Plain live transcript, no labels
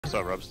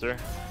What's up, Rubster?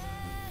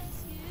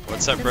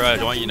 What's up, bro?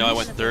 Don't you know I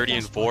went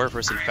 30-4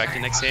 versus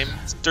Infected next game?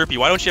 Derpy,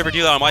 why don't you ever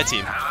do that on my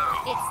team?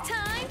 It's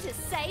time to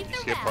save the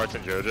Skip parts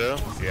in JoJo?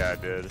 Yeah, I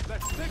did.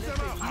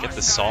 Get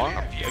the song?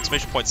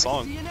 Exclamation point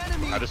song.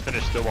 I just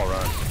finished Stillwell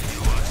Run.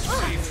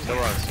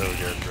 Stillwell Run's so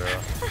good, bro.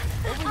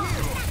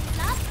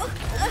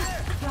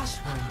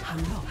 Flashpoint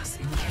unlocks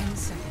in 10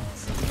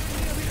 seconds.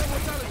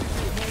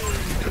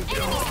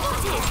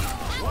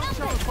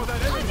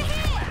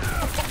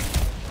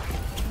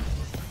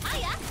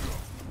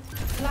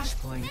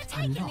 Flashpoint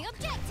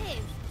unlocked.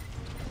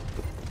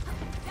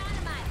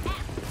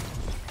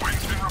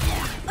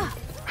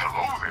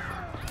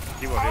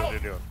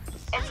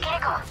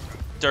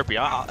 Derpy,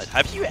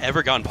 have you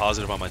ever gotten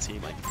positive on my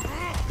team? Like,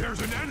 there's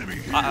an enemy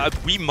here.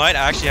 We might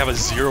actually have a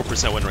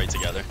 0% win rate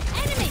together.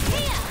 Enemy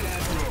here!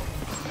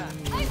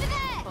 Over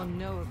there!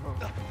 Unknowable.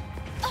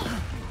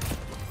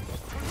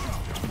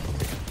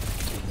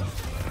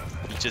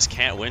 You just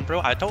can't win, bro?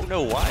 I don't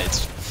know why.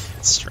 It's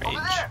strange.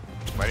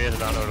 Might need to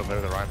not know how to play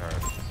with the Reinhardt.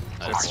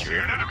 That's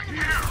true.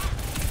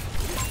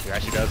 He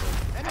actually doesn't.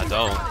 I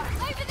don't.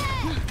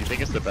 You think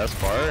it's the best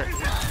part?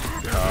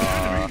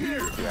 Yeah,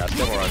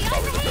 Stillwell Run's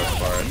probably the best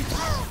part.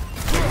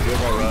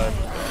 Stillwell Run.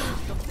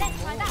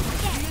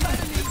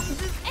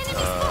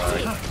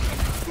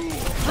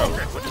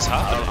 What just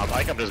happened? I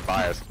think I'm just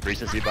biased.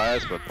 Recency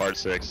bias, but part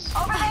 6.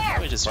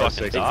 Let me just Part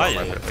fucking 6 die.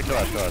 Kill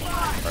that.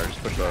 Alright,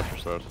 just push left,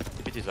 push left.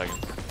 50 seconds.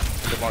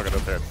 Good log it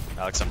up there.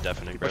 Alex, I'm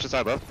deafening, bro. Push the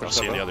side left. I'll Push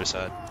see you the on the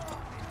side other left. side.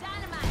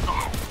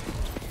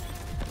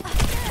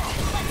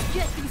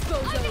 Get these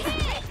bozos!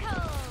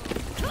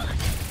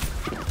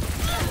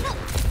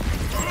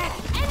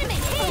 Enemy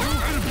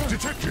here!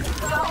 Detected.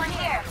 Over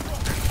here!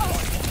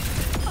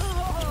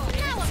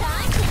 Now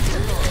time!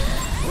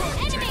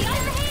 Enemy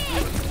over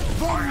here!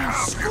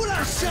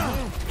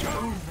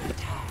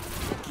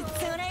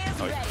 Kitsune is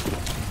ready!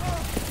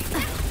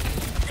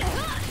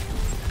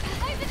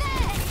 Over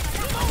there!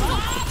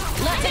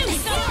 Let me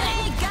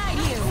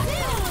guide you!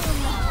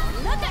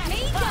 Look at me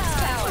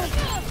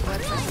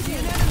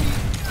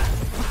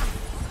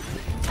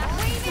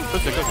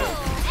go!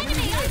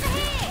 Enemy over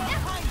here!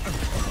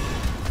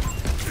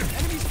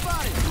 Enemy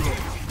spotted!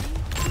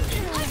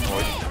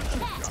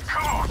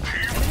 Come on,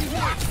 team.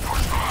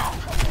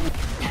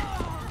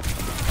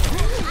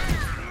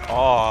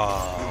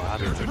 Oh,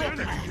 There's an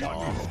enemy.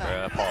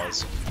 pause.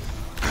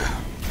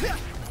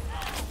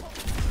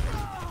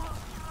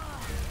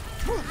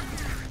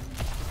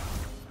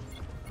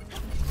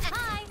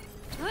 Hi!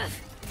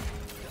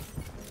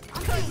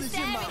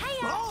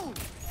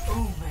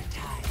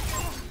 Overtime.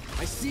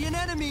 I see an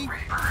enemy.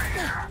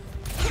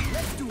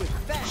 Let's do it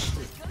fast.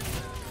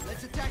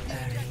 Let's attack the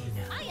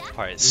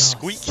Alright,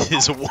 Squeak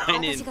is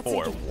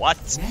 1-4. What?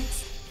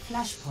 Next,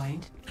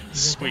 flashpoint.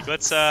 Squeak,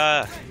 let's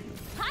Hi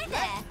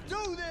there!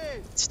 do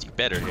this. let's do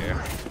better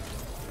here.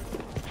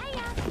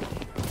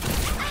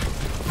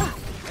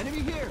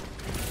 Enemy here.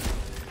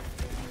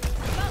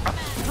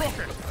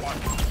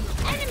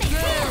 Enemy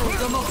here!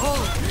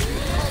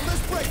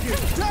 Let's break it.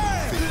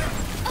 Damn.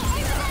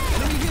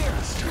 Enemy here.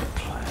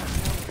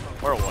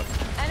 Or what?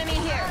 Enemy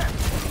here!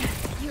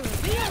 You're a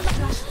real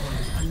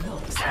Flashpoint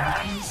unlocks in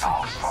 10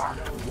 seconds.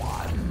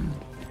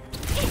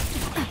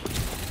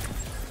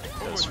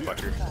 This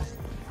fucker.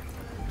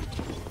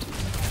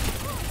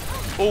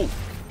 Oh!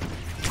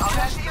 I'll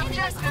pass the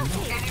objective.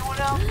 Anyone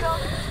else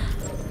come?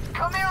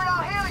 Come here and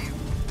I'll heal you.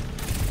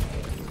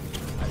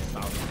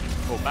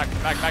 Oh, back.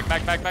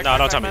 No,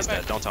 don't tell me he's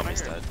dead. Don't tell me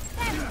he's dead.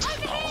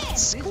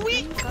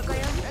 Squeak!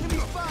 Enemy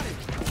spotted.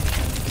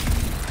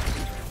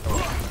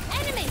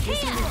 Enemy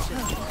here!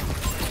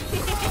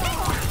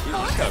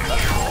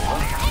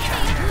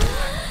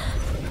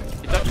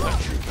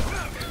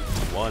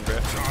 One, bro.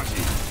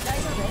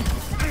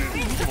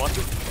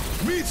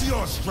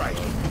 Meteor strike.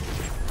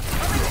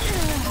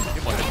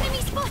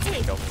 Enemy spotted!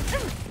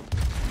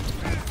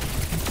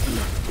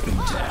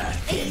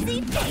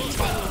 Easy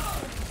peasy!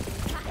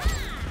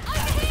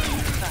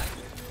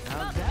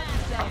 Now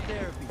that's sound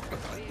therapy.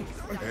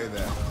 Hey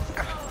there.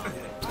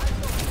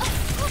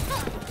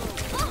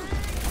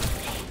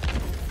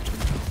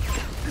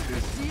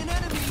 See an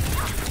enemy.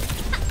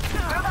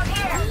 Move up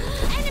here.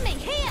 Enemy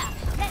here!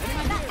 Let's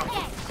try that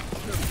again!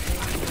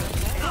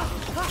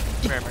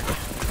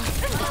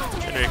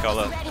 Henry, call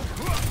up.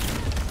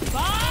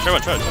 Try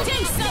one. Do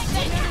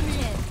something!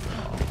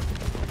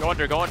 Go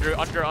under. Going under.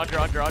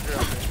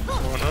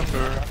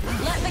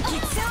 Let the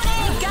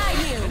Kitsune guide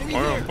you!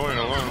 I'm going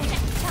alone.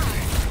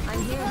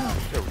 I'm here.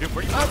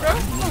 Where you I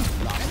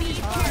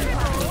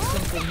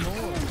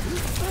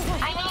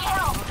need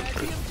help!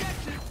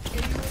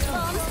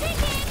 Bombs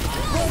ticking!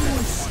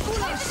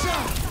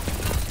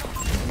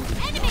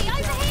 Enemy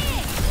over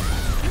here!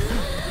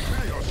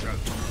 Prepare yourself.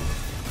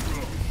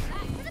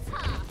 Back to the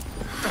top!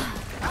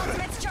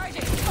 Ultimate's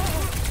charging!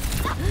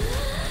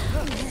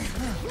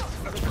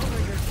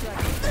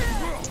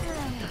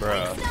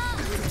 Bruh.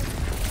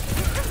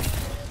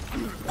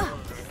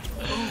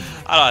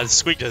 I don't know,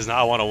 Squeak does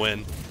not want to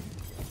win.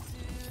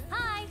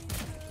 Hi!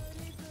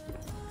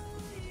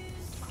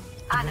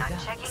 I'm not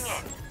checking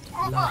in.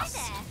 Group up. Lost.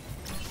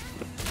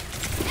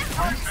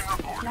 Winston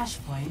report.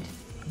 Flashpoint.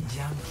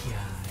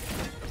 Junkyard.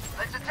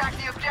 Let's attack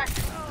the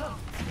objective.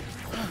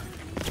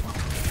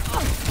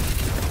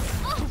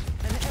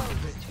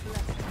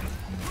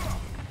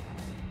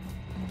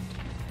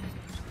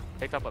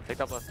 Take top left, take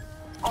top left.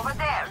 Over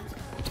there.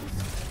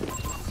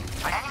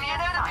 Enemy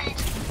and enemy.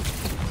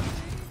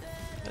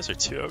 Those are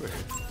two over here.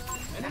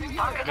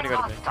 Targeting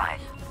go to me. hostile.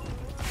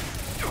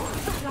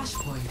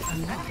 Flashpoint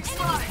unlocked in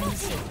 10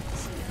 seconds.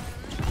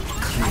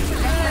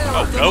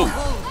 Oh, go!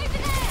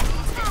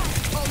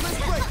 Oh, let's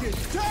break it.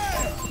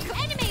 Damn!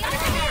 Enemy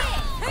over here!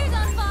 Who's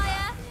on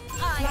fire?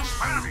 I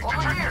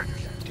Over here.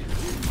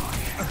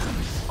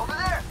 Over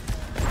there.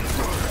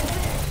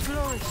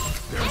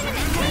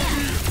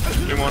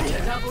 Game one. make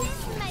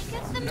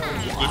us the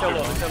man. Kill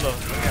low, kill low.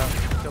 Yeah,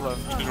 kill low.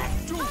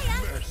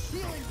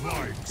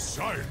 Blind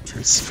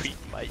scientist. Sweet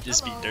might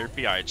just be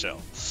Derpy. Alright,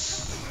 chill.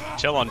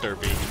 Chill on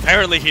Derpy.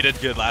 Apparently he did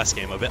good last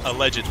game,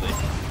 allegedly.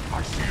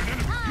 I see an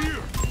enemy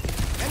here.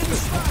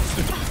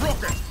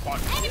 Rocket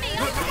punch. Enemy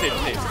over Save,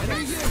 here! save.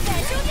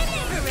 There's your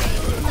delivery!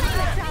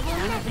 Travel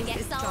never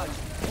gets old.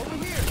 Over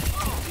here.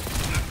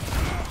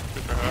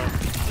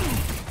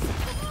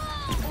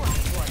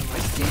 I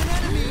see an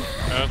enemy.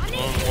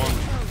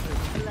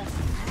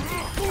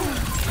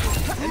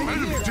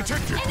 Enemy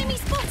detected. Enemy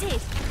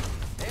spotted!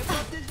 Hey,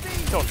 about this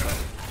beat. Don't try.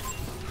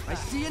 I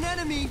see an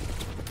enemy.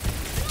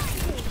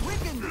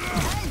 Wicked.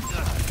 Hey.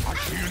 I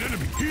see an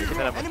enemy here.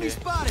 Enemy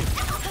spotted.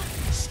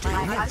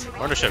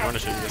 Run to shit, run to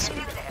shit. Yes, sir.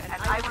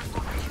 And I will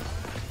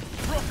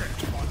move it.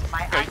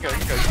 My Go, you go, you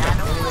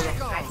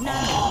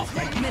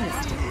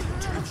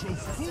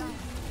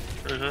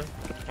go,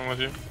 I'm with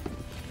you.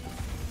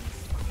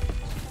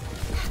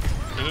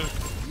 You're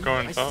just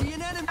going I top. see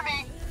an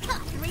enemy.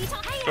 Three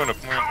times. Going to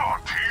point. Come on,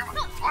 team.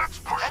 Let's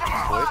push them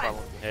out. go.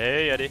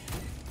 Hey, Eddie.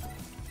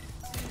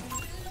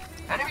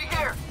 enemy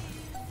here.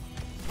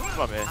 Come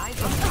on, man.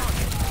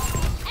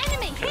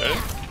 Enemy Okay.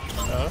 here!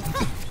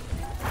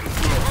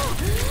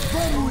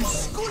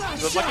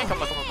 Good luck, come on,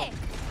 come on, come on.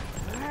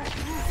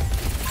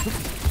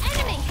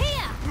 Enemy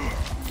here!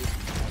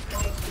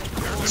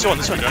 This one,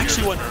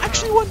 actually one.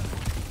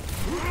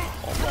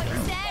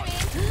 Staring.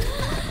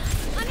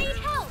 I need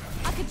help!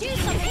 I could use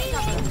some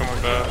healing!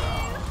 Coming back.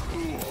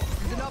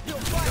 It's an uphill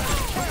fight. I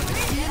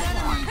see an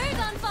enemy. Who's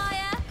on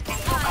fire?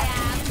 I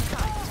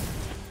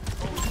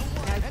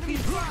Enemy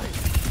spotted.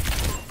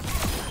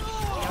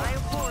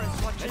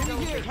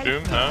 Enemy here.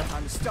 Doom, huh?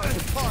 Time to start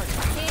the party. am.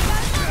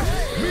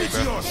 Here goes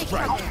Meteor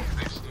strike.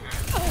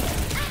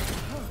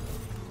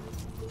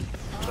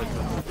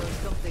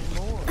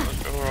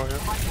 Let's go, we're all here.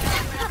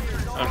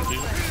 Empty.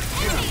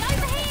 Enemy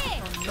over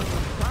here!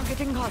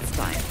 Targeting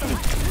hostile.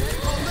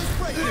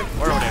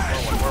 We're on it,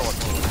 we're one.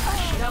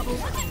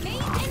 Look at me!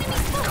 Enemy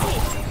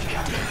spotted!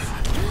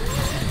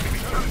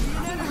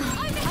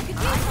 I could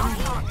use some.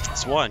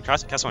 It's one.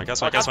 Cast one.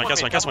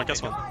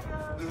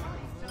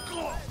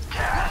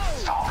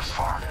 Gas solves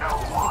for no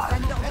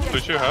one.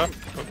 Push you, huh?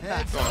 Going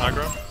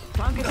aggro.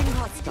 Targeting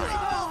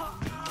hostile.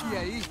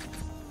 Yeah, easy.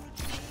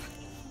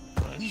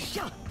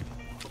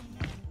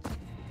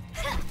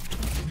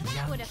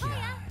 That would have fire.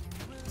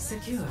 Junkyard.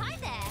 Secure. Hi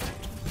there!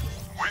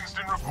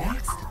 Winston report.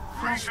 Next.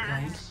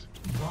 Flashpoint.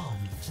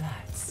 Bomb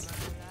flats.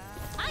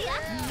 Hiya!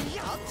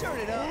 I'll turn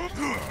it up.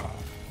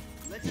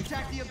 Let's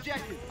attack the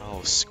objective.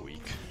 Oh,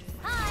 squeak.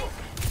 Hi!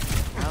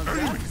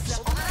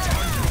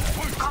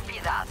 Copy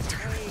that.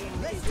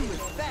 Let's do it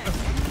fast.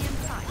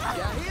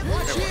 Yeah, here.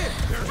 Watch here.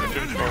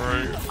 Engine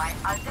forward. My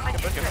ultimate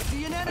is ready.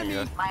 See an enemy.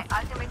 My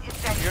ultimate is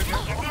ready. Get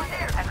in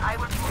there and I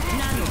will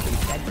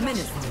move it.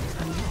 Administered.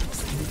 Unlocks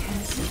in 10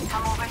 seconds.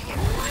 Come over here.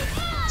 Dude.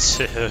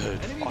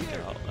 Fuck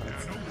it out, man.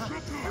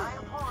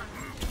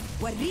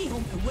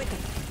 وريهم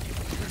قوتك.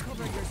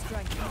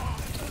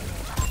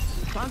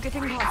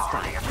 Targeting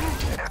hostile.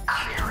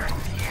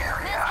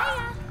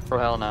 Oh,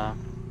 hell nah.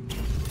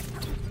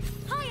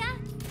 Hiya!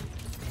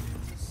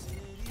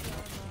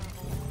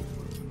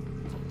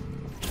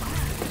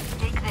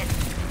 Take this.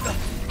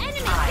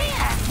 Enemy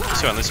here!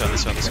 This one.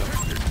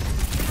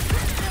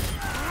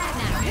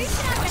 Now who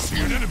can I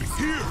See an enemy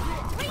here.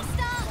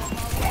 restart?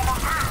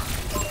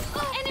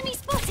 Enemy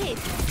spotted!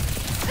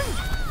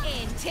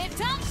 In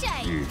tip-top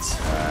shape!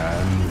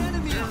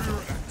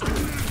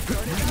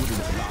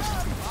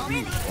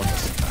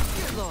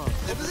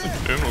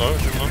 Doom low,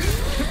 doom low.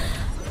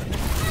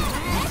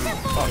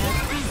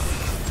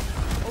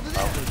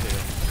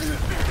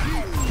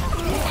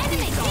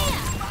 Enemy here!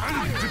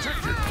 Enemy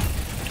detected.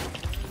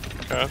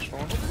 Cash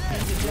one.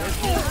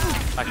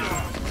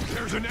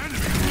 There's an enemy.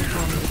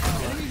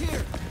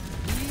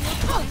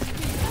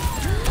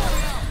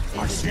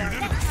 I see an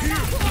enemy here.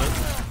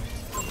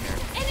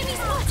 Enemy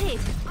spotted!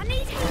 I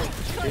need help!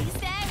 Keep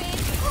staring!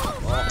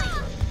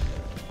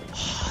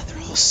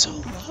 They're all so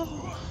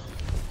low.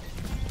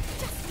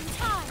 Just in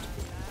time!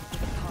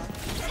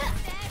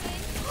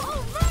 Staring!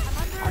 Oh,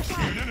 I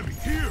see an enemy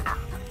here.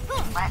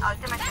 My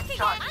ultimate back is again!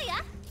 charged. Hiya!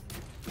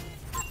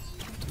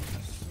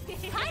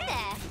 Hi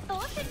there!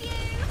 Thought of you!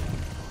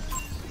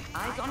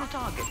 Eyes on a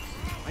target.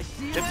 I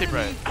see an Gypsy enemy.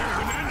 bread.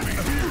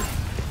 enemy here.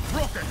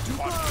 Rocket.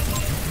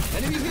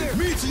 Enemy here.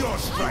 Meteor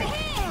strike.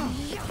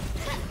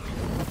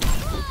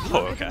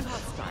 Oh, okay.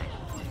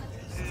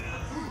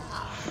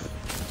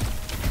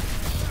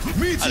 I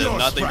Meteor did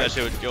not think strike. that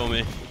shit would kill me.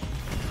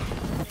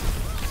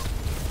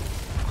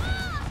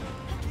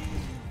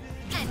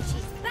 And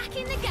she's back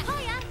in the game.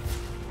 Hiya.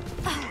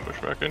 Push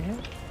back in here.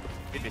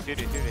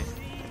 Duty.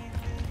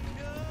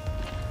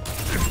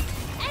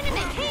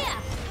 Enemy here.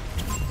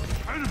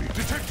 Enemy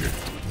detected.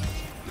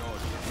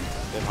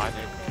 Behind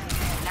it.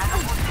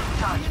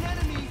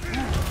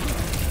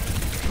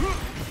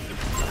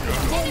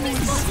 Enemy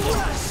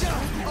spotted.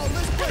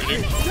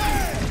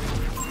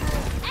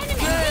 Enemy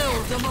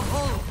here. Them a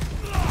hole.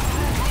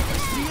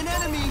 See an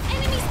enemy.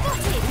 Enemy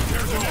spotted.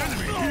 There's an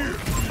enemy here.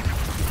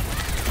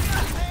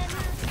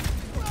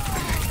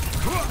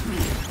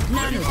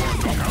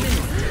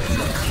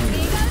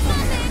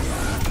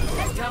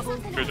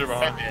 Treasure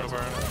behind.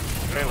 Over.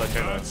 Trailer.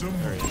 Got some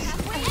more. Enemy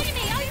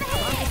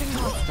overhead.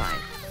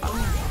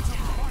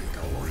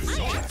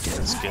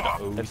 Let's get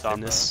It's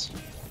on this.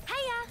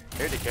 Hiya.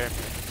 Here to care.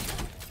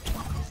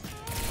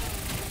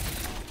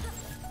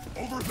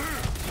 Over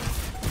there.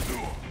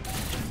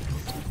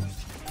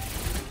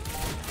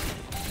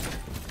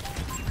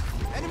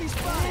 Enemy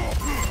spotted.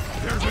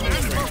 There's an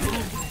enemy.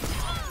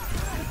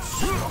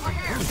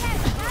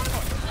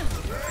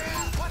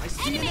 I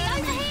see an Enemy enemy.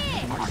 over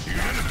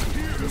here.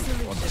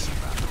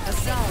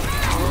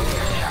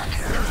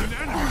 There's an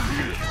enemy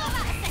here.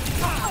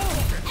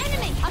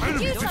 Enemy. I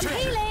could use some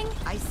healing.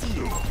 I see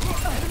you.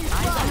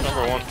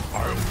 Number one.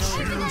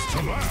 Cheers to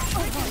that.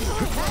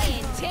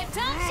 In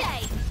tip-top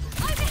shape.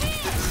 Over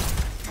here.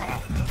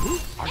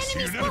 I see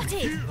Enemy an enemy spotted.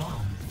 here.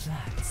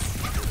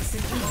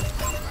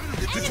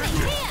 Enemy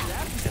here.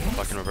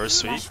 Fucking reverse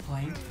sweep.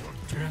 Flashpoint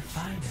to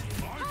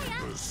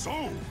refinery. So,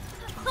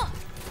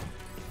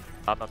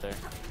 I'm not there.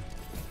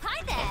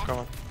 Hi there. Come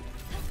on.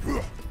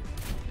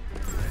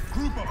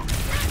 group up.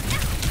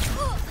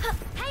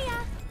 Hiya.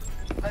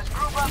 Let's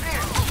group up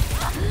here.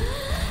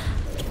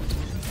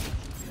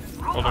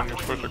 Hold on, your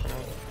switcher. Come on.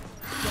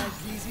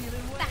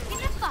 Back in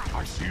the fight. I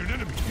see an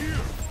enemy here.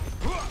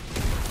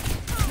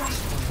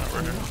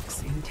 Unlocks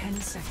in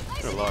 10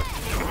 seconds. Good luck.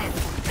 They're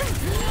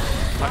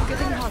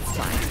not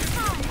room.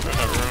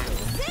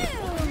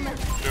 Zoom.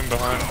 Zoom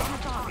behind.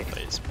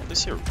 Please,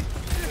 this here.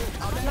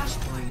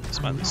 Flashpoint This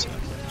might this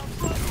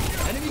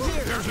Enemy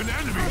here. There's an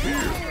enemy here.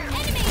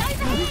 Enemy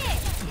over here.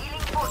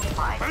 Healing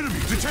fortified. Enemy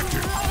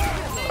detected.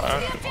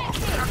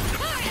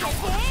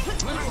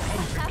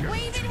 Have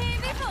we been here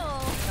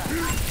before?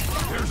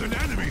 There's an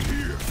enemy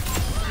here.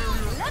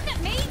 Look at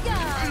me go.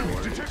 Enemy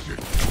detected.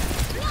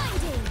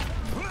 Blinding.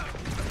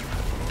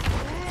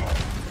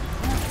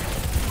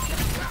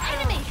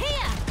 Enemy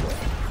here.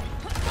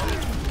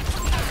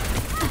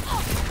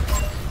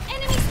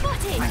 Enemy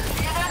spotted.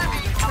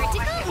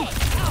 Critical hit.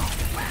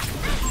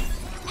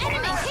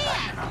 Enemy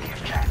here.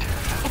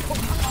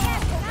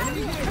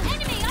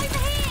 Enemy over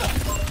here.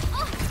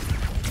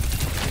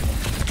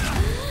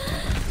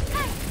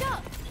 Hey,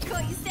 stop.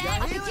 Got you, Sam.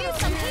 I could use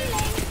some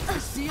healing. I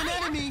see an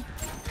enemy.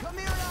 Come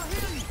here and I'll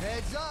heal you.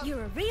 Heads up.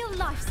 You're a real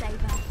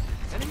lifesaver.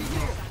 Enemy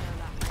here.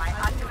 My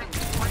ultimate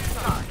point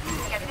start.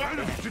 Get this.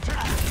 Enemy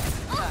detected.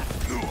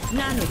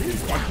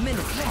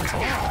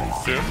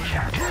 Zoom.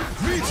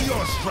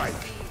 Meteor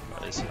strike.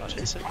 I'll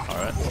chase it.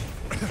 Alright.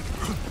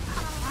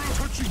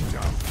 Touching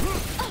down.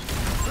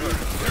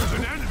 There's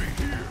an enemy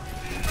here.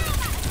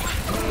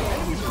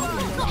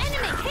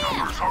 Enemy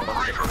here.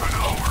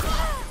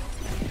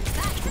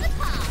 Back to the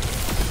park.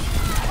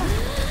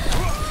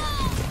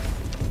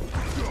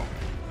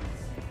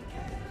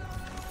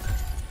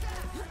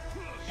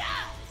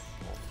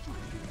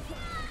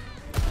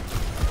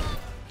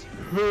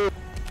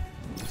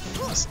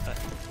 What's that?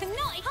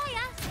 Naughty.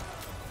 Hiya.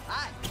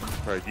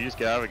 Bro, did you just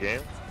get out of a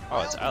game?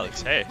 Oh, it's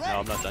Alex. Hey, no,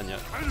 I'm not done yet.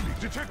 Enemy I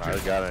just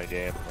detected. got in a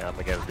game. Yeah, I'm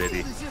against Diddy.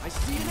 I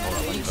see an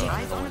enemy.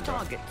 Eyes on the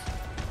target.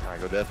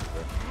 Alright, go death.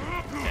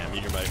 Damn,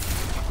 mute your mic.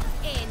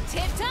 In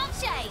tip-top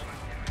shape.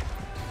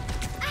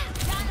 Ah,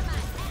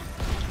 dynamite.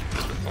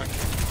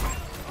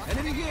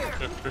 Enemy here.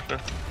 Treasure.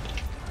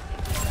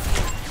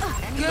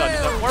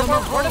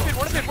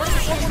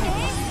 Second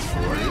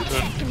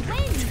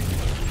wind.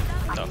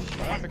 Done.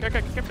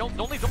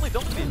 Don't leave.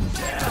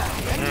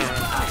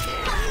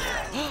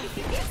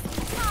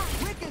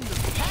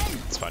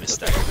 It's fine, he's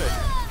stacked.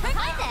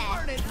 Hi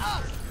there. Burn it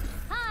up.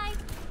 Hi.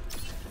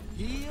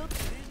 Heal.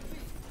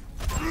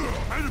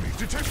 Enemy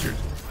detected.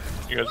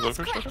 You guys look What's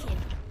for treasure? cracking?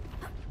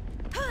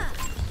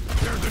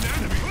 There's an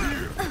enemy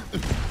here.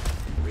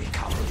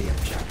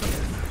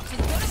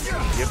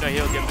 Give no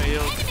heal. Enemy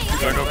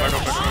Back over.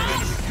 up.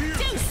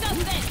 Do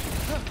something.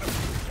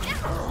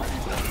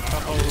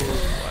 Oh,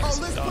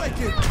 let's break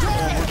it.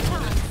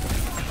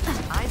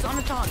 Eyes on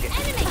the target.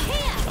 Enemy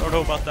here. I don't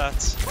know about that.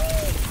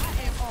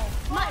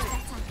 Much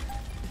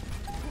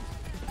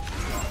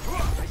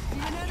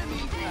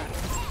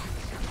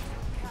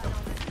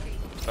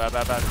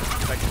better. Bad.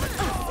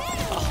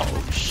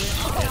 Oh,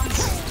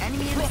 shit.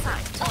 Enemy in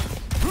sight.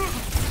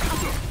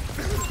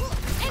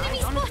 Enemy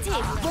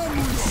spotted!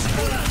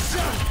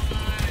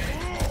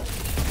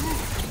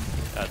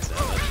 That's it.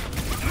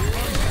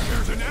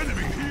 There's an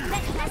enemy here.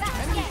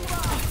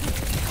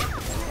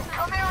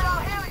 Come here and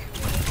I'll heal you.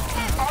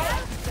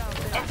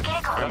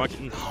 Where am I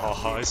getting?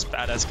 Oh, his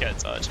badass cat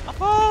touch.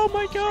 Oh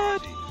my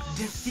god!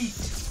 Defeat.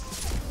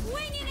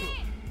 Winging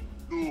it!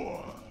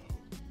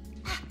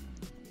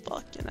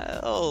 Fucking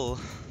hell.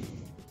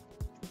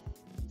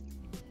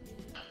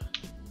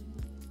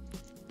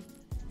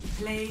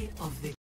 Play of the